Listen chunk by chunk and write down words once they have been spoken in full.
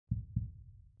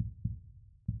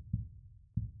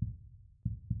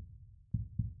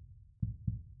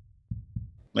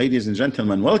Ladies and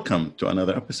gentlemen, welcome to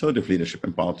another episode of Leadership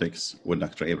in Politics with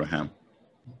Dr. Abraham.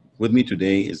 With me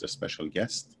today is a special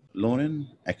guest, Lauren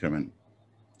Ackerman.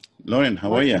 Lauren,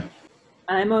 how are you?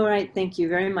 I'm all right. Thank you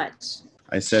very much.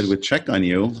 I said we'd check on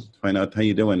you, find out how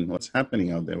you're doing, what's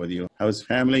happening out there with you. How's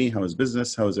family? How's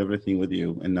business? How's everything with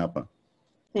you in Napa?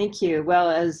 Thank you. Well,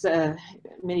 as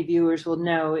many viewers will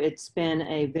know, it's been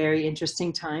a very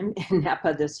interesting time in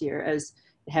Napa this year, as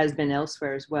it has been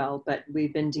elsewhere as well. But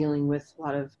we've been dealing with a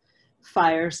lot of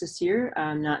fires this year,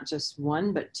 not just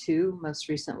one, but two, most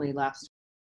recently last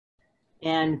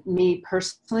week. And me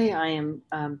personally, I am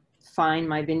fine.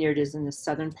 My vineyard is in the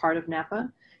southern part of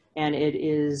Napa, and it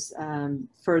is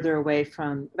further away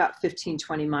from, about 15,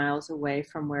 20 miles away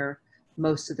from where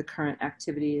most of the current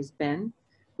activity has been,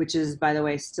 which is, by the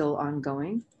way, still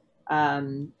ongoing.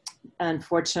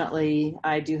 Unfortunately,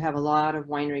 I do have a lot of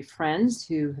winery friends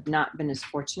who have not been as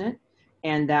fortunate,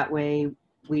 and that way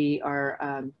we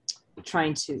are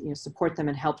trying to support them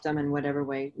and help them in whatever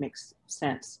way makes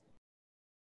sense.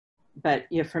 But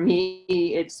for me,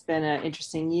 it's been an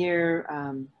interesting year.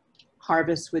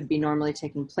 Harvest would be normally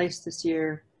taking place this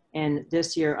year, and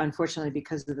this year, unfortunately,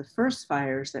 because of the first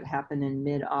fires that happened in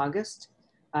mid-August,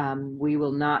 we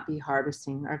will not be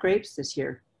harvesting our grapes this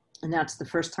year. And that's the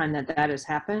first time that that has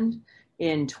happened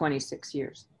in 26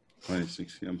 years.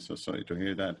 26 years. I'm so sorry to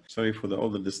hear that. Sorry for all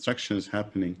the destructions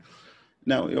happening.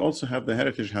 Now, you also have the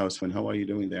Heritage House. And how are you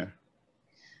doing there?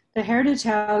 The Heritage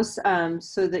House,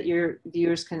 so that your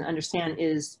viewers can understand,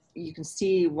 is you can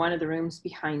see one of the rooms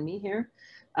behind me here.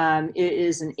 It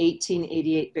is an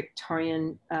 1888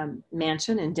 Victorian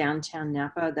mansion in downtown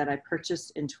Napa that I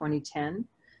purchased in 2010.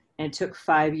 And it took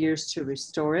 5 years to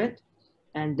restore it.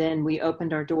 And then we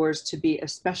opened our doors to be a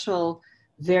special,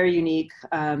 very unique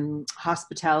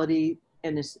hospitality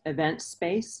and this event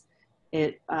space.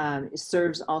 It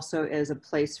serves also as a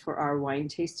place for our wine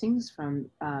tastings from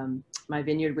my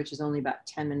vineyard, which is only about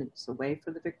 10 minutes away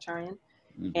from the Victorian.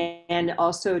 Mm-hmm. And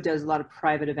also does a lot of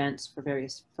private events for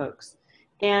various folks.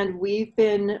 And we've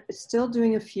been still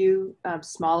doing a few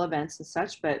small events and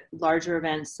such, but larger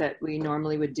events that we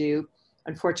normally would do,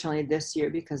 unfortunately this year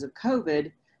because of COVID,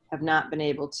 have not been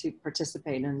able to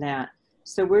participate in that.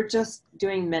 So we're just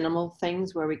doing minimal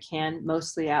things where we can,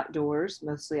 mostly outdoors,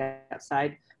 mostly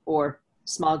outside, or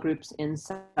small groups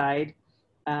inside,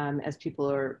 as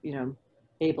people are,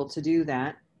 able to do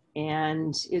that.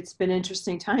 And it's been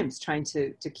interesting times trying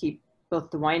to keep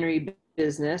both the winery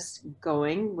business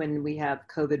going when we have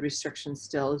COVID restrictions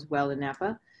still as well in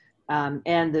Napa,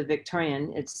 and the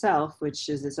Victorian itself, which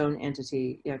is its own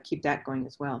entity, keep that going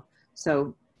as well.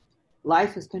 So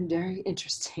life has been very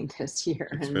interesting this year.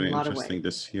 It's in very a lot interesting of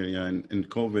ways. this year, yeah, and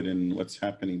COVID and what's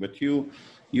happening. But you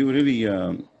really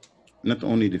not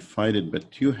only defied it,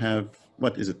 but you have,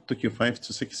 took you 5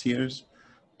 to 6 years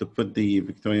to put the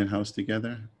Victorian house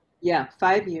together? Yeah,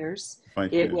 5 years.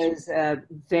 5 years. It was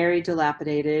very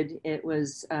dilapidated. It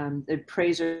was the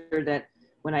appraiser that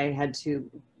when I had to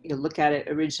look at it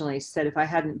originally said if I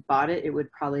hadn't bought it, it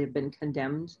would probably have been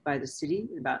condemned by the city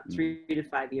in about 3 to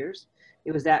 5 years.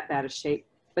 It was that bad a shape.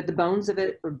 But the bones of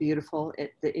it were beautiful.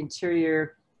 The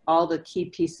interior, all the key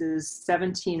pieces,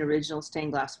 17 original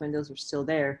stained glass windows were still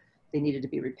there. They needed to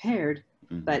be repaired,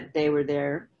 but they were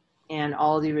there. And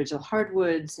all the original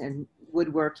hardwoods and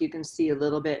woodwork, you can see a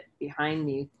little bit behind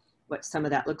me what some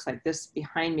of that looks like. This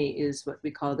behind me is what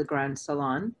we call the Grand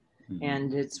Salon.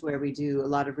 And it's where we do a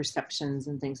lot of receptions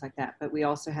and things like that. But we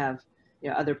also have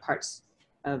other parts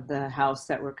of the house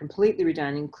that were completely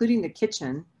redone, including the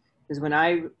kitchen. Because when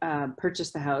I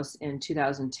purchased the house in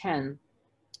 2010,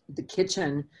 the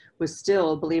kitchen was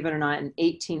still, believe it or not, in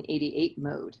 1888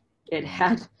 mode. It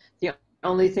had the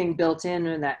only thing built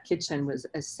in that kitchen was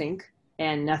a sink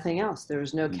and nothing else. There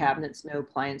was no cabinets, no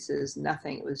appliances,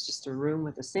 nothing. It was just a room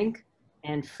with a sink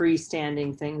and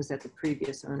freestanding things that the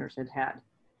previous owners had had.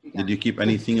 Did you keep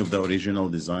anything of the original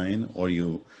design, or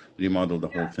you remodeled the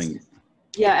whole thing?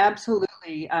 Yeah,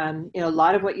 absolutely. A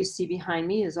lot of what you see behind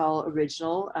me is all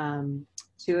original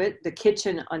to it. The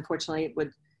kitchen, unfortunately,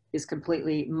 is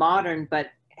completely modern, but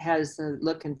has the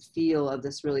look and feel of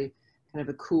this really kind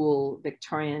of a cool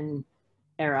Victorian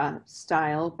era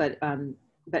style, but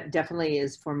definitely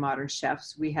is for modern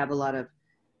chefs. We have a lot of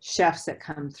chefs that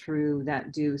come through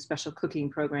that do special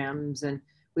cooking programs, and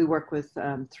we work with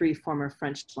 3 former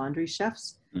French Laundry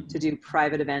chefs to do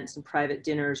private events and private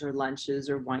dinners or lunches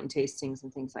or wine tastings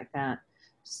and things like that.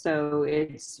 So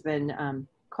it's been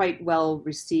quite well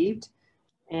received,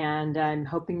 and I'm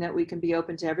hoping that we can be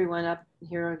open to everyone up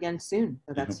here again soon.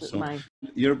 So that's what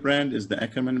Your brand is the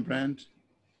Ackerman brand?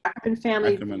 Ackerman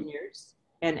Family Vineyards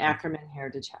and Ackerman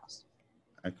Heritage House.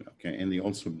 Okay, and you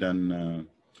also done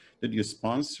did you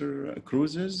sponsor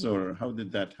cruises, or how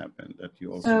did that happen? That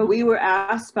you also. So we were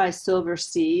asked by Silver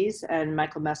Seas and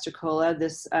Michael Mastrocola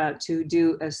to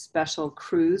do a special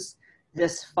cruise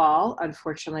this fall.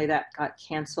 Unfortunately, that got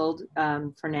canceled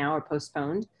for now or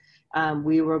postponed.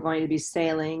 We were going to be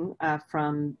sailing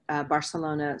from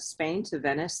Barcelona, Spain to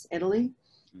Venice, Italy,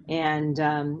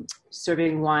 and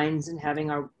serving wines and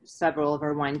having several of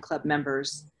our wine club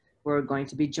members were going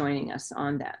to be joining us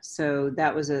on that. So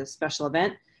that was a special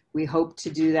event. We hope to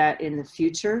do that in the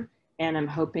future. And I'm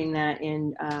hoping that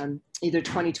in either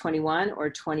 2021 or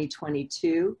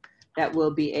 2022, that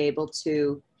we'll be able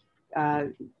to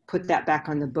put that back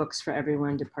on the books for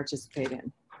everyone to participate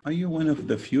in. Are you one of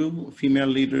the few female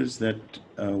leaders that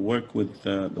work with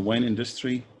the wine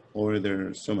industry, or are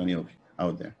there so many of you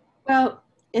out there? Well,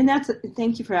 and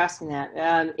thank you for asking that.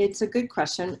 It's a good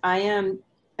question.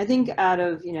 I think out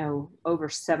of, over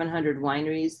 700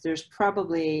 wineries, there's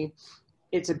probably,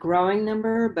 it's a growing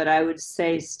number, but I would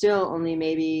say still only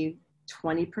maybe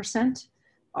 20%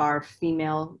 are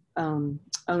female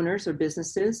owners or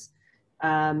businesses.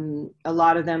 A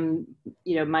lot of them,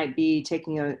 might be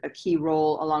taking a key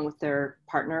role along with their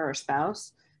partner or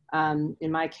spouse.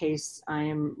 In my case, I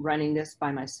am running this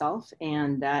by myself,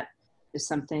 and that is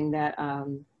something that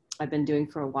I've been doing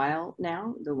for a while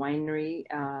now, the winery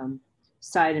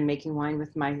side and making wine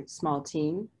with my small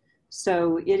team.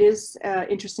 So it is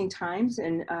interesting times,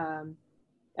 and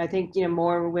I think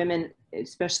more women,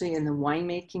 especially in the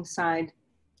winemaking side,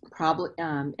 probably,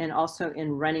 and also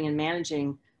in running and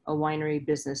managing a winery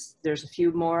business. There's a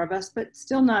few more of us, but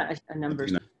still not a number.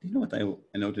 You know what I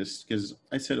noticed? Because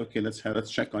I said, okay, let's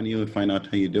check on you and find out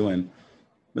how you're doing.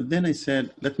 But then I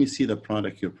said, let me see the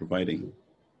product you're providing.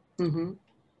 Mm-hmm.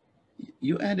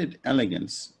 You added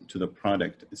elegance to the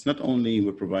product. It's not only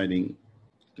we're providing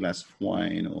a glass of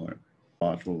wine or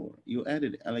bottle. You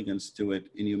added elegance to it,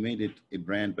 and you made it a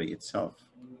brand by itself.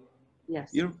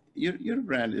 Yes. Your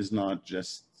brand is not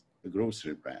just a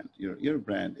grocery brand. Your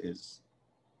brand is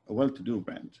a well-to-do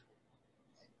brand.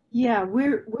 Yeah,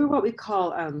 we're what we call,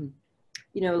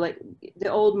 like the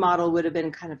old model would have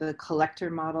been kind of a collector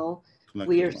model.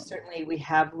 We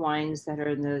have wines that are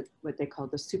in what they call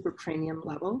the super premium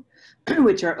level,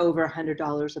 which are over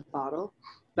 $100 a bottle.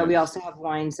 But we also have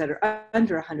wines that are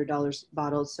under $100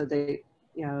 bottles, so they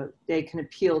can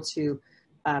appeal to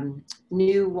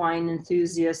new wine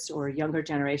enthusiasts or younger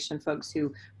generation folks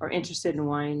who are interested in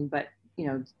wine, but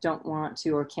don't want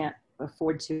to or can't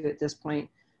afford to at this point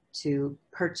to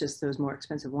purchase those more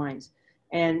expensive wines.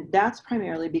 And that's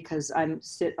primarily because I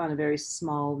sit on a very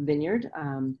small vineyard,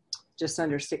 just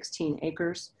under 16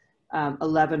 acres,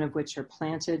 11 of which are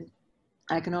planted.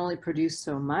 I can only produce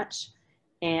so much.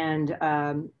 And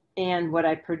what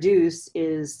I produce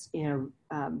is,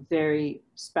 very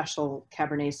special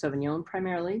Cabernet Sauvignon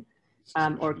primarily,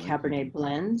 or Cabernet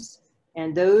blends.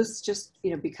 And those just,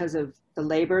 because of the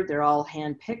labor, they're all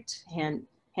hand-picked,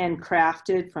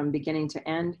 handcrafted from beginning to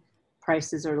end.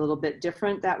 Prices are a little bit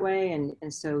different that way.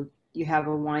 And so you have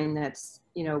a wine that's,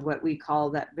 what we call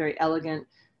that very elegant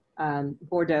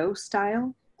Bordeaux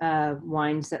style,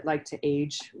 wines that like to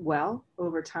age well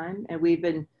over time. And we've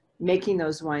been making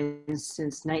those wines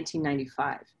since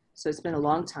 1995. So it's been a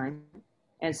long time.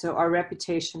 And so our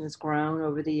reputation has grown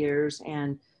over the years,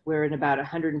 and we're in about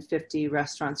 150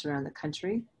 restaurants around the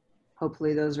country.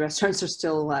 Hopefully those restaurants are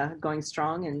still going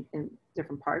strong in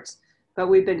different parts. But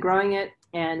we've been growing it,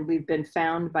 and we've been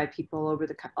found by people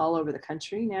all over the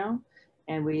country now.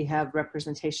 And we have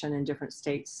representation in different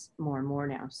states more and more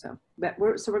now. So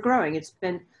we're growing. It's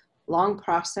been a long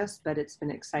process, but it's been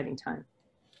an exciting time.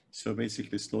 So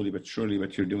basically, slowly but surely,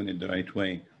 but you're doing it the right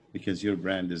way, because your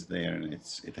brand is there and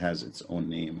it has its own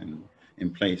name and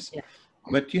in place. Yeah.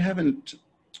 But you haven't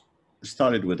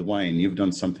started with wine. You've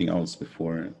done something else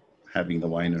before having the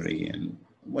winery. And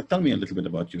tell me a little bit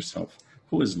about yourself.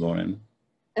 Who is Lauren?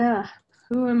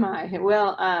 Who am I?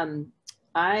 Well,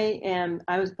 I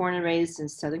was born and raised in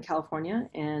Southern California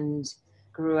and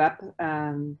grew up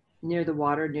near the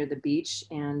water, near the beach.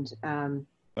 And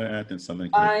where at in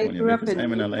Southern California? I grew up in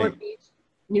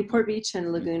Newport Beach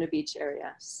and Laguna Beach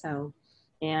area. So,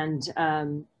 and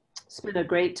spent a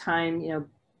great time,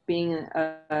 being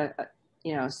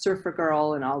a surfer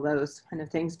girl and all those kind of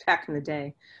things back in the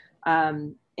day.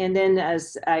 And then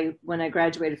when I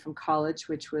graduated from college,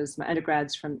 which was my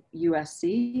undergrad's from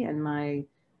USC and my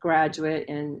graduate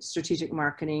in strategic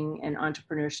marketing and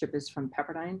entrepreneurship is from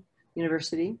Pepperdine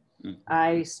University.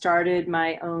 I started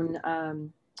my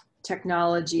own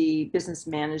technology business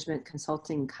management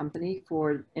consulting company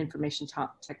for information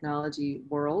technology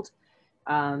world.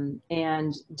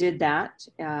 and did that,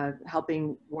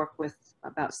 helping work with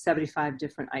about 75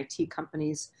 different IT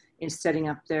companies in setting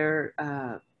up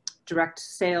their direct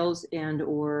sales and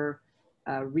or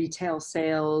retail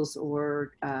sales,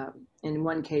 or in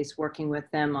one case, working with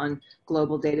them on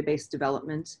global database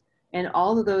development. And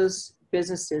all of those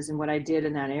businesses and what I did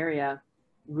in that area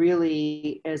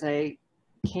really, as I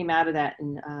came out of that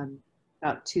in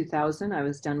about 2000, I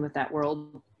was done with that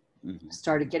world,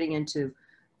 started getting into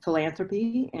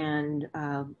philanthropy and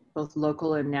both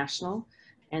local and national.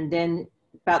 And then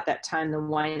about that time, the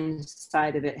wine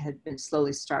side of it had been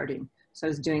slowly starting. So I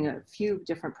was doing a few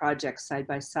different projects side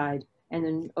by side. And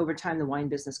then over time, the wine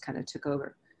business kind of took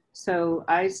over. So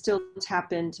I still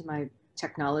tap into my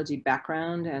technology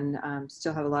background and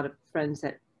still have a lot of friends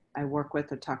that I work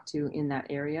with or talk to in that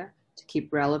area to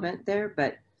keep relevant there.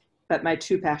 But my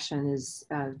true passion is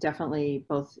definitely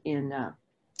both in the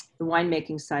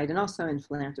winemaking side and also in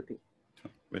philanthropy.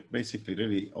 But basically,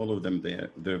 really, all of them,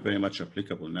 they're very much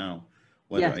applicable now,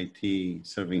 whether Yes. IT,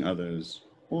 serving others,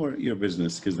 or your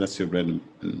business, because that's your bread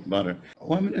and butter.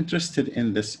 Well, I'm interested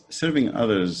in this serving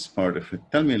others part of it.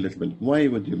 Tell me a little bit, why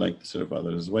would you like to serve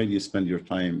others? Why do you spend your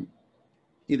time,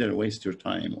 either waste your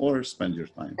time or spend your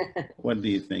time? What do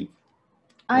you think?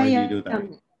 Why do you do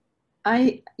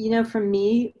that? For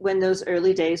me, when those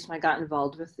early days when I got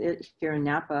involved with it here in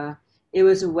Napa, it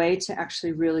was a way to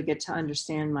actually really get to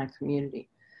understand my community.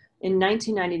 In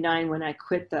 1999, when I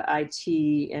quit the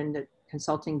IT and the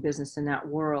consulting business in that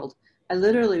world, I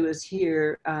literally was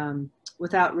here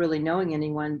without really knowing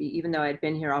anyone, even though I'd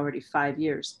been here already 5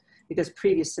 years. Because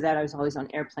previous to that, I was always on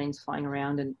airplanes flying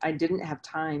around, and I didn't have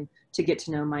time to get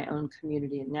to know my own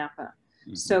community in Napa.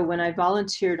 So when I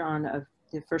volunteered on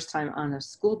the first time on a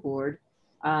school board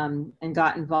and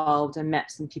got involved and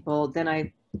met some people,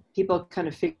 then people kind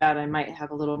of figured out I might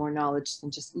have a little more knowledge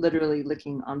than just literally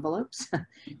licking envelopes.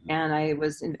 And I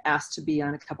was asked to be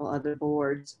on a couple other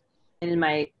boards. And in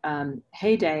my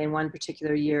heyday, in one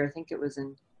particular year, I think it was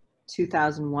in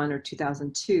 2001 or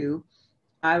 2002,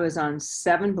 I was on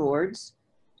 7 boards,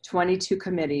 22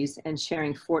 committees, and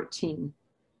chairing 14,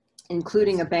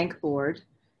 including a bank board.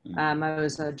 I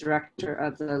was a director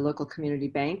of the local community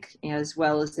bank, as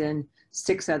well as in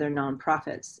 6 other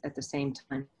nonprofits at the same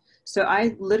time. So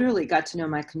I literally got to know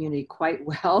my community quite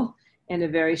well in a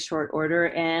very short order,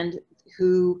 and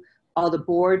who all the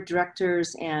board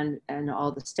directors and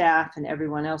all the staff and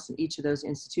everyone else in each of those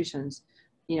institutions,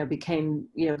 became,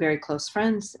 very close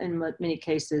friends in many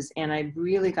cases. And I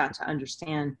really got to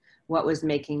understand what was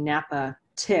making Napa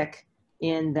tick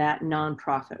in that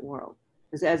nonprofit world.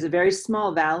 Because as a very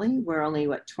small valley, we're only,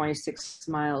 26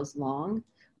 miles long,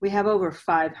 we have over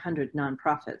 500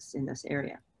 nonprofits in this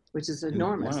area, which is an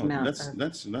enormous amount.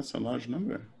 That's a large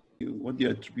number. What do you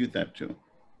attribute that to?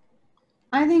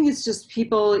 I think it's just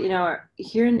people,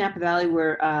 here in Napa Valley,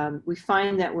 we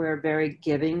find that we're a very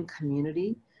giving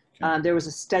community. Okay. There was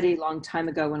a study a long time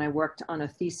ago when I worked on a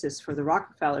thesis for the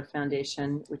Rockefeller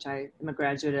Foundation, which I am a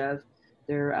graduate of,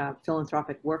 their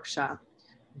philanthropic workshop,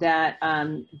 that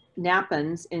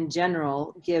Napans in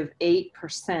general give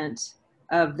 8%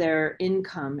 of their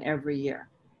income every year.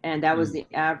 And that was the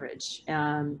average.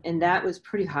 And that was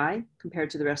pretty high compared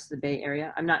to the rest of the Bay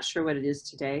Area. I'm not sure what it is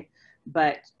today,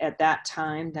 but at that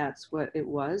time, that's what it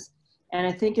was. And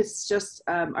I think it's just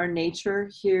our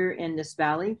nature here in this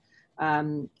valley.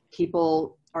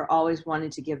 People are always wanting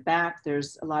to give back.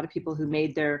 There's a lot of people who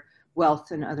made their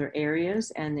wealth in other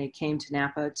areas, and they came to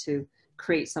Napa to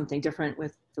create something different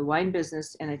with the wine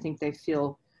business. And I think they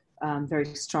feel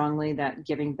very strongly that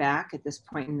giving back at this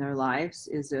point in their lives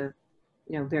is a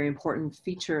very important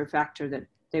feature or factor that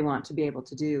they want to be able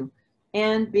to do.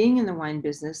 And being in the wine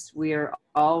business, we are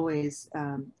always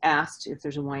asked if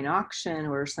there's a wine auction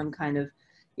or some kind of,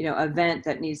 event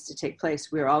that needs to take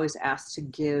place. We're always asked to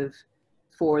give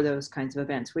for those kinds of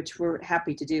events, which we're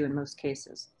happy to do in most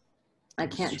cases. I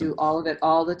can't do all of it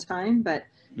all the time, but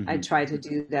I try to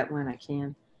do that when I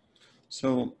can.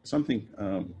 So something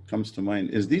comes to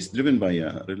mind. Is this driven by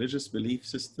a religious belief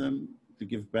system to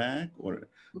give back, or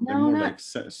more like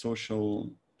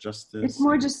social justice? It's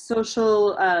more just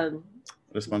social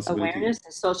responsibility, awareness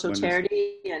and social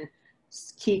charity and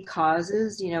key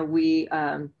causes.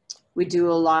 We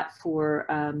do a lot for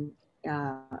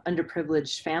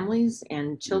underprivileged families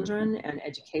and children and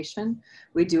education.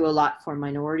 We do a lot for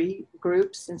minority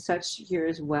groups and such here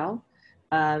as well,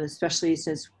 especially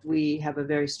since we have a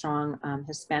very strong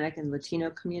Hispanic and Latino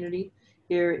community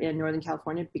here in Northern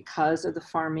California because of the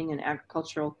farming and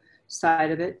agricultural side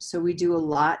of it. So we do a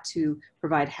lot to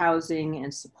provide housing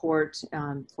and support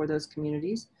for those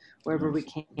communities wherever we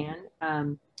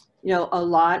can. You know, a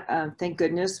lot, thank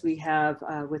goodness we have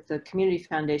with the Community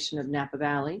Foundation of Napa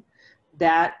Valley,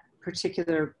 that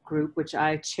particular group, which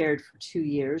I chaired for 2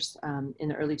 years in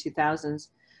the early 2000s,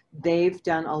 they've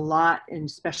done a lot, and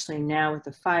especially now with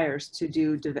the fires, to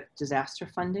do disaster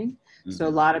funding. Mm-hmm. So a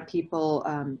lot of people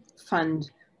fund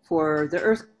for the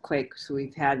earthquakes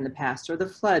we've had in the past, or the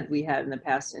flood we had in the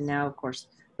past, and now, of course,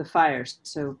 the fires.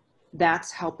 So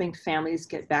that's helping families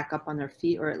get back up on their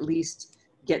feet, or at least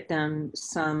get them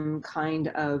some kind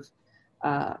of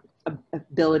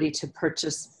ability to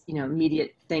purchase, you know,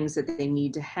 immediate things that they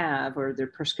need to have, or their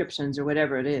prescriptions, or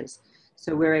whatever it is.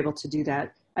 So we're able to do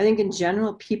that. I think in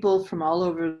general, people from all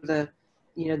over the,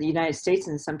 you know, the United States,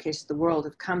 and in some cases the world,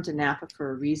 have come to Napa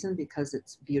for a reason, because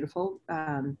it's beautiful.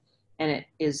 And it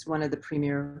is one of the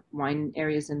premier wine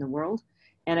areas in the world.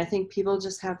 And I think people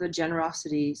just have the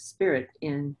generosity spirit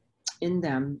in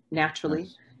them naturally.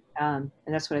 Nice. And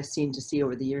that's what I seem to see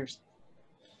over the years.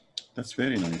 That's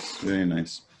very nice, very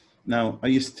nice. Now, are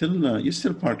you still you're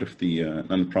still part of the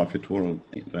nonprofit world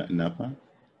in Napa?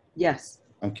 Yes.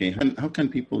 Okay, how can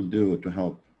people do to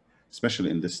help, especially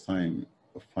in this time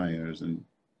of fires and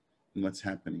what's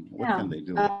happening? What can they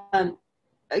do?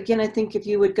 Again, I think if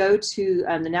you would go to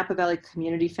the Napa Valley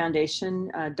Community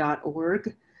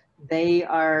Foundation.org, they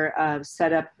are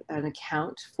set up an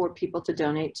account for people to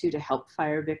donate to help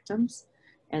fire victims.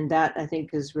 And that, I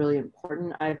think, is really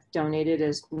important. I've donated,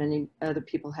 as many other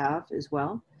people have as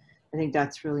well. I think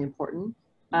that's really important.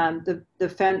 The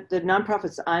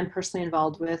nonprofits I'm personally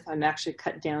involved with, I'm actually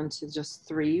cut down to just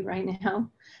 3 right now.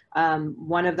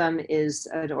 One of them is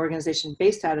an organization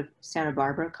based out of Santa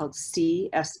Barbara called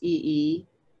CSEE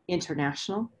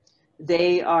International.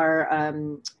 They are,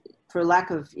 for lack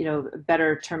of, you know,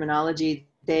 better terminology,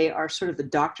 they are sort of the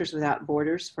Doctors Without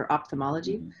Borders for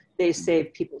ophthalmology. Mm-hmm. They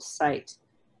save people's sight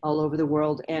all over the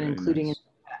world, and very including nice. In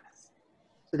the US.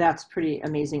 So that's a pretty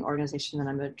amazing organization that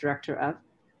I'm a director of.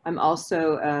 I'm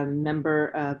also a member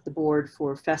of the board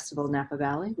for Festival Napa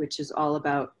Valley, which is all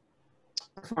about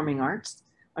performing arts.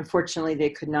 Unfortunately, they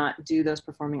could not do those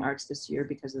performing arts this year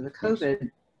because of the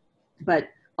COVID, but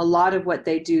a lot of what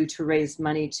they do to raise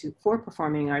money for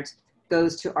performing arts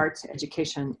goes to arts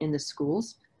education in the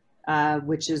schools,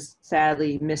 which is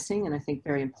sadly missing, and I think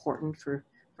very important for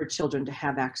children to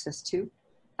have access to.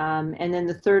 And then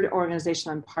the third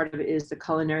organization I'm part of is the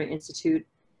Culinary Institute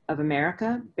of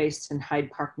America, based in Hyde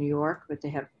Park, New York, but they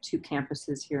have 2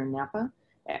 campuses here in Napa,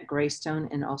 at Greystone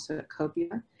and also at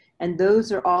Copia. And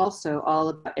those are also all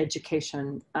about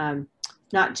education,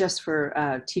 not just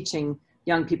for teaching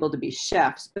young people to be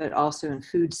chefs, but also in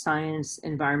food science,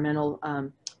 environmental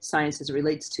science as it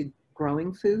relates to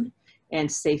growing food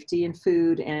and safety in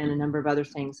food, and a number of other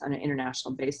things on an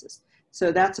international basis.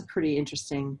 So that's a pretty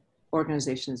interesting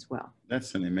organization as well.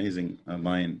 That's an amazing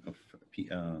line of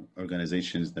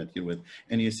organizations that you're with.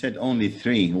 And you said only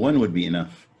 3. 1 would be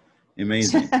enough.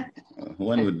 Amazing.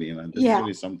 1 would be enough. That's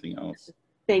really something else.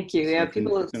 Thank you. So yeah,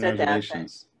 people have said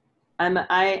that.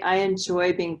 I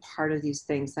enjoy being part of these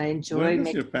things. I enjoy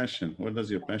your passion? Where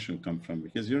does your passion come from?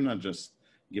 Because you're not just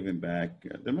giving back.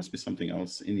 There must be something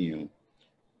else in you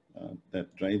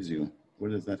that drives you. Where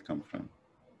does that come from?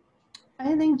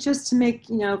 I think just to make,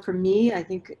 you know, for me, I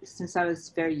think since I was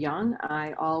very young,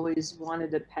 I always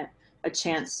wanted a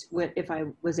chance, if I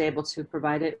was able to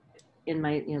provide it in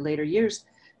my later years,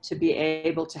 to be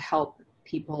able to help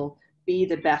people be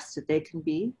the best that they can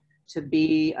be, to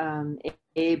be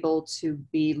able to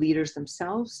be leaders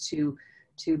themselves,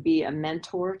 to be a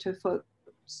mentor to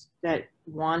folks that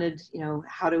wanted, you know,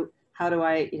 how do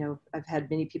I, you know, I've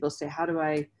had many people say, how do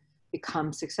I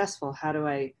become successful? How do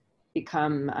I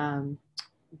become,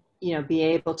 you know, be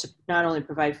able to not only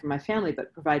provide for my family,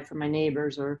 but provide for my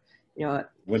neighbors, or, you know,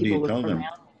 what do you tell them?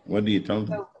 What do you tell them?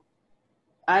 So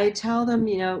I tell them,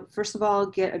 you know, first of all,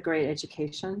 get a great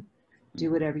education,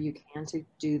 do whatever you can to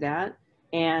do that.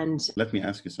 And let me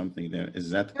ask you something there. Is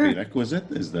that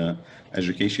prerequisite? Is the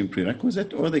education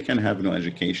prerequisite, or they can have no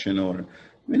education or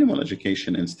minimal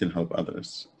education and still help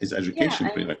others? Is education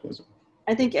prerequisite?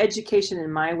 I think education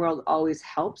in my world always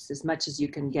helps as much as you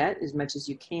can get, as much as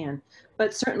you can.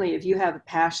 But certainly if you have a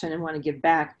passion and want to give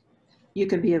back, you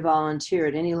can be a volunteer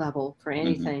at any level for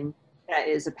anything that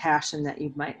is a passion that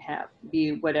you might have,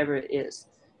 be whatever it is.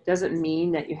 Doesn't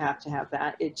mean that you have to have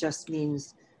that. It just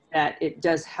means that it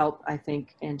does help, I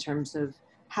think, in terms of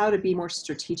how to be more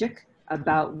strategic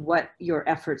about what your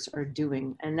efforts are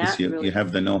doing. And that really, you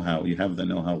have the know-how. You have the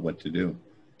know-how what to do.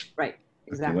 Right,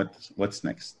 exactly. Okay, what's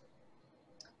next?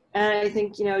 And I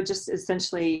think, you know, just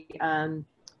essentially,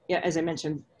 yeah, as I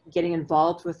mentioned, getting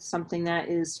involved with something that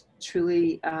is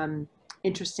truly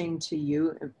interesting to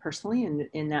you personally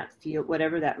in that field,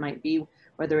 whatever that might be,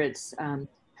 whether it's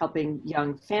helping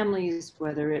young families,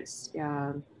 whether it's,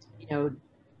 you know,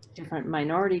 different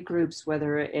minority groups,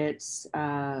 whether it's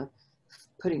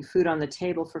putting food on the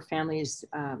table for families,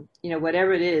 you know,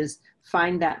 whatever it is,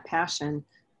 find that passion,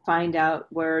 find out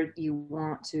where you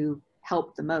want to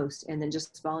help the most, and then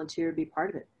just volunteer, be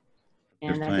part of it.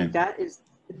 And I think that is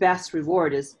the best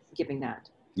reward, is giving that.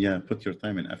 Yeah, put your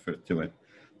time and effort to it.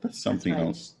 That's something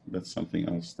else. That's something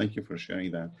else. Thank you for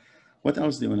sharing that. What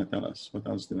else do you want to tell us? What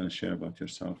else do you want to share about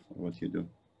yourself or what you do?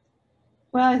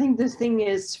 Well, I think the thing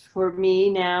is, for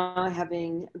me now,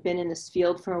 having been in this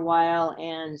field for a while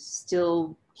and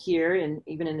still here, and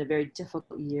even in a very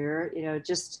difficult year, you know,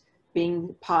 just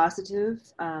being positive,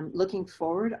 looking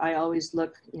forward. I always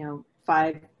look, you know,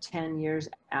 5-10 years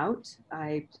out.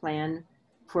 I plan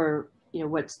for, you know,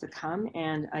 what's to come,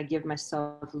 and I give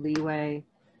myself leeway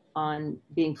on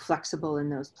being flexible in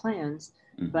those plans.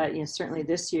 But, you know, certainly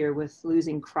this year, with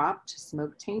losing crop to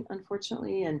smoke taint,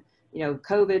 unfortunately, and, you know,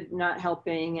 COVID not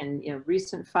helping, and, you know,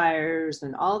 recent fires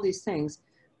and all these things,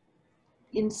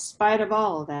 in spite of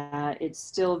all of that, it's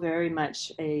still very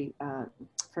much a,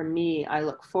 for me, I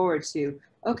look forward to,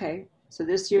 okay, so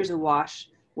this year's a wash.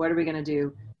 What are we going to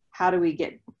do? How do we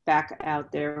get back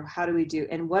out there? How do we do?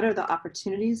 And what are the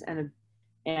opportunities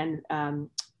and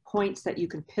points that you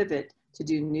can pivot to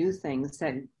do new things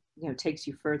that, you know, takes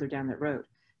you further down that road?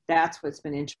 That's what's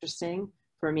been interesting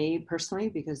for me personally,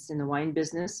 because in the wine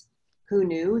business, who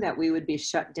knew that we would be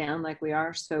shut down like we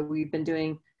are? So we've been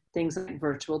doing things like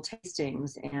virtual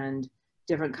tastings and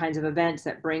different kinds of events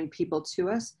that bring people to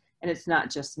us. And it's not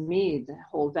just me, the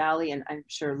whole valley, and I'm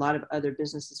sure a lot of other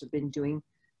businesses have been doing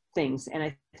things. And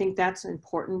I think that's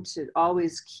important, to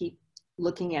always keep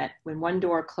looking at, when one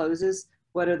door closes,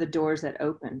 what are the doors that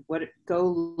open? Go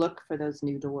look for those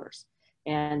new doors.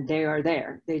 And they are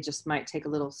there. They just might take a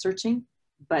little searching,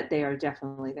 but they are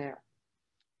definitely there.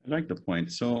 I like the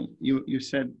point. So you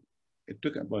said it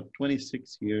took about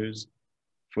 26 years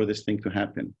for this thing to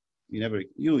happen. You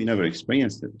never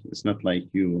experienced it. It's not like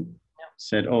you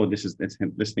said, oh,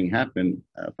 this thing happened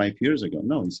 5 years ago.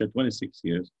 No, you said 26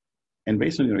 years. And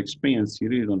based on your experience, you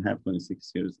really don't have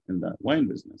 26 years in the wine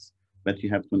business, but you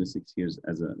have 26 years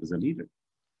as a leader.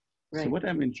 Right. So what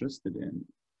I'm interested in,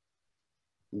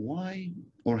 why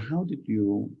or how did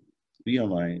you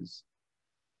realize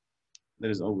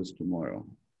there is always tomorrow?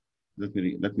 Let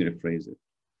me rephrase it.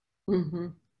 Mm-hmm.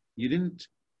 You didn't,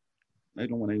 I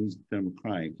don't want to use the term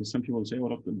cry, because some people say,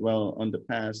 well, dwell on the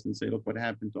past and say, look what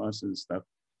happened to us and stuff.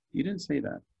 You didn't say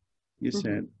that. You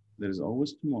said there is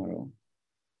always tomorrow.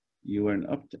 You are an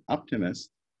optimist,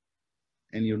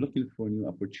 and you're looking for new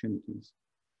opportunities.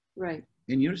 Right.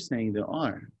 And you're saying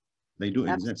they do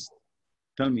exist.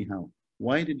 Tell me how.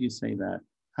 Why did you say that?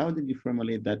 How did you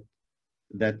formulate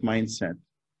that mindset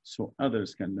so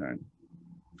others can learn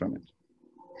from it?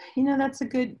 You know, that's a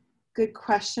good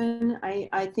question.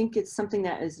 I think it's something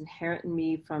that is inherent in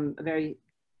me from a very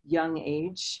young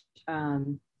age.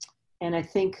 And I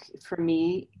think for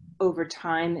me, over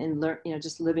time and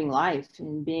just living life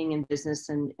and being in business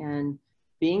and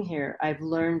being here, I've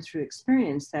learned through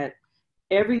experience that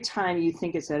every time you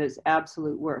think it's at its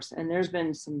absolute worst, and there's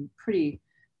been some pretty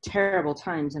terrible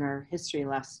times in our history,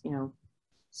 last,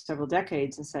 several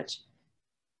decades and such.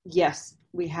 Yes,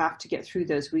 we have to get through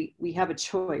those. We have a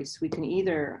choice. We can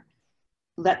either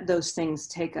let those things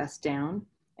take us down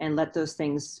and let those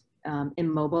things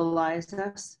immobilize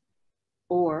us,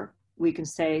 or we can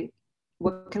say,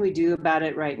 what can we do about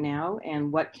it right now?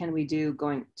 And what can we do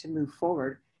going to move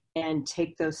forward and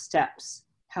take those steps,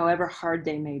 however hard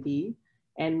they may be,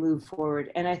 and move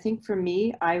forward. And I think for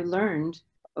me, I learned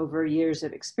over years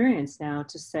of experience now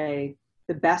to say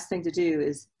the best thing to do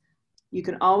is, you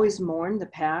can always mourn the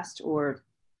past or,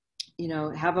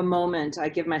 have a moment. I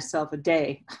give myself a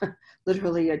day,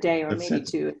 literally a day, or maybe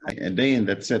two. A day, and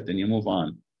that's it, and you move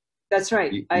on. That's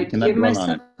right. I give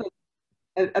myself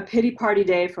a pity party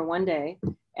day for one day,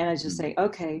 and I just say,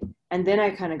 okay. And then I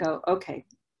kind of go, okay,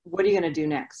 what are you going to do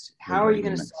next? How are you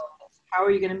going to solve this? How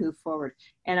are you going to move forward?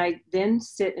 And I then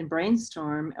sit and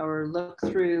brainstorm or look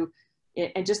through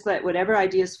it and just let whatever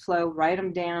ideas flow, write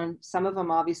them down. Some of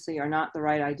them obviously are not the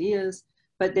right ideas,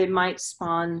 but they might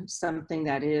spawn something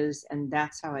that is, and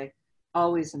that's how I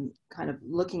always am kind of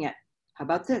looking at, how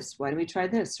about this? Why don't we try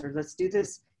this? Or let's do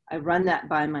this. I run that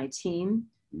by my team.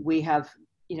 We have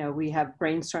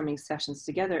brainstorming sessions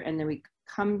together, and then we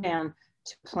come down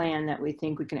to a plan that we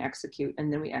think we can execute,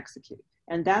 and then we execute.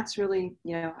 And that's really,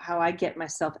 how I get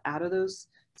myself out of those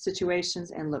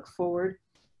situations and look forward,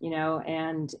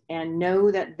 and know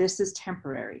that this is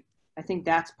temporary. I think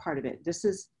that's part of it. This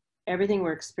is everything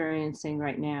we're experiencing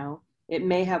right now, it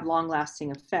may have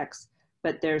long-lasting effects,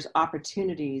 but there's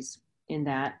opportunities in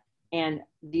that, and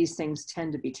these things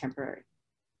tend to be temporary.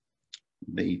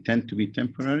 They tend to be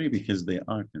temporary because they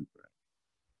are temporary.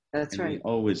 That's and right. We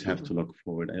always have to look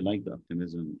forward. I like the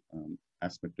optimism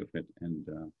aspect of it. And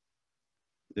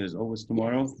there's always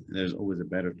tomorrow. Yes. There's always a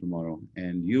better tomorrow.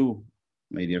 And you,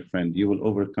 my dear friend, you will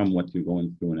overcome what you're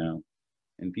going through now.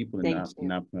 And people in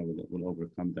Napa will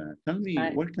overcome that. Tell me,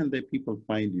 where can the people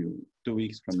find you 2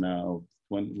 weeks from now,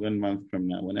 one month from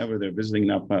now, whenever they're visiting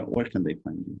Napa, where can they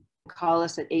find you? Call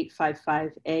us at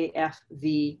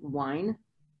 855-AFV-WINE.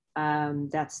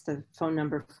 That's the phone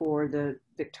number for the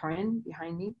Victorian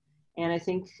behind me. And I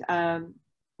think, I'm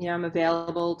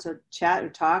available to chat or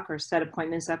talk or set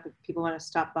appointments up if people want to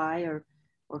stop by or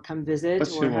come visit.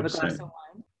 What's or your have website? A glass of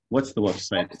wine. What's the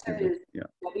website? Is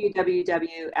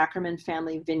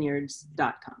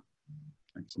www.ackermanfamilyvineyards.com.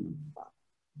 Excellent.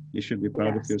 You should be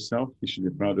proud of yourself. You should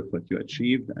be proud of what you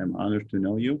achieved. I'm honored to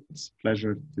know you. It's a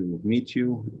pleasure to meet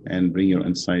you and bring your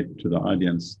insight to the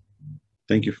audience.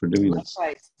 Thank you for doing this.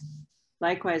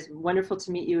 Likewise, wonderful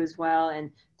to meet you as well.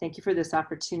 And thank you for this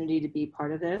opportunity to be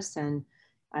part of this. And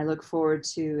I look forward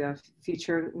to a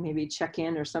future, maybe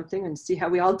check-in or something and see how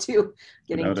we all do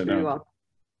getting through all.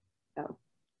 So,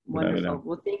 wonderful.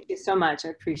 Well, thank you so much. I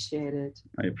appreciate it.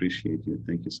 I appreciate you.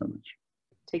 Thank you so much.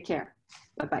 Take care.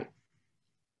 Bye-bye.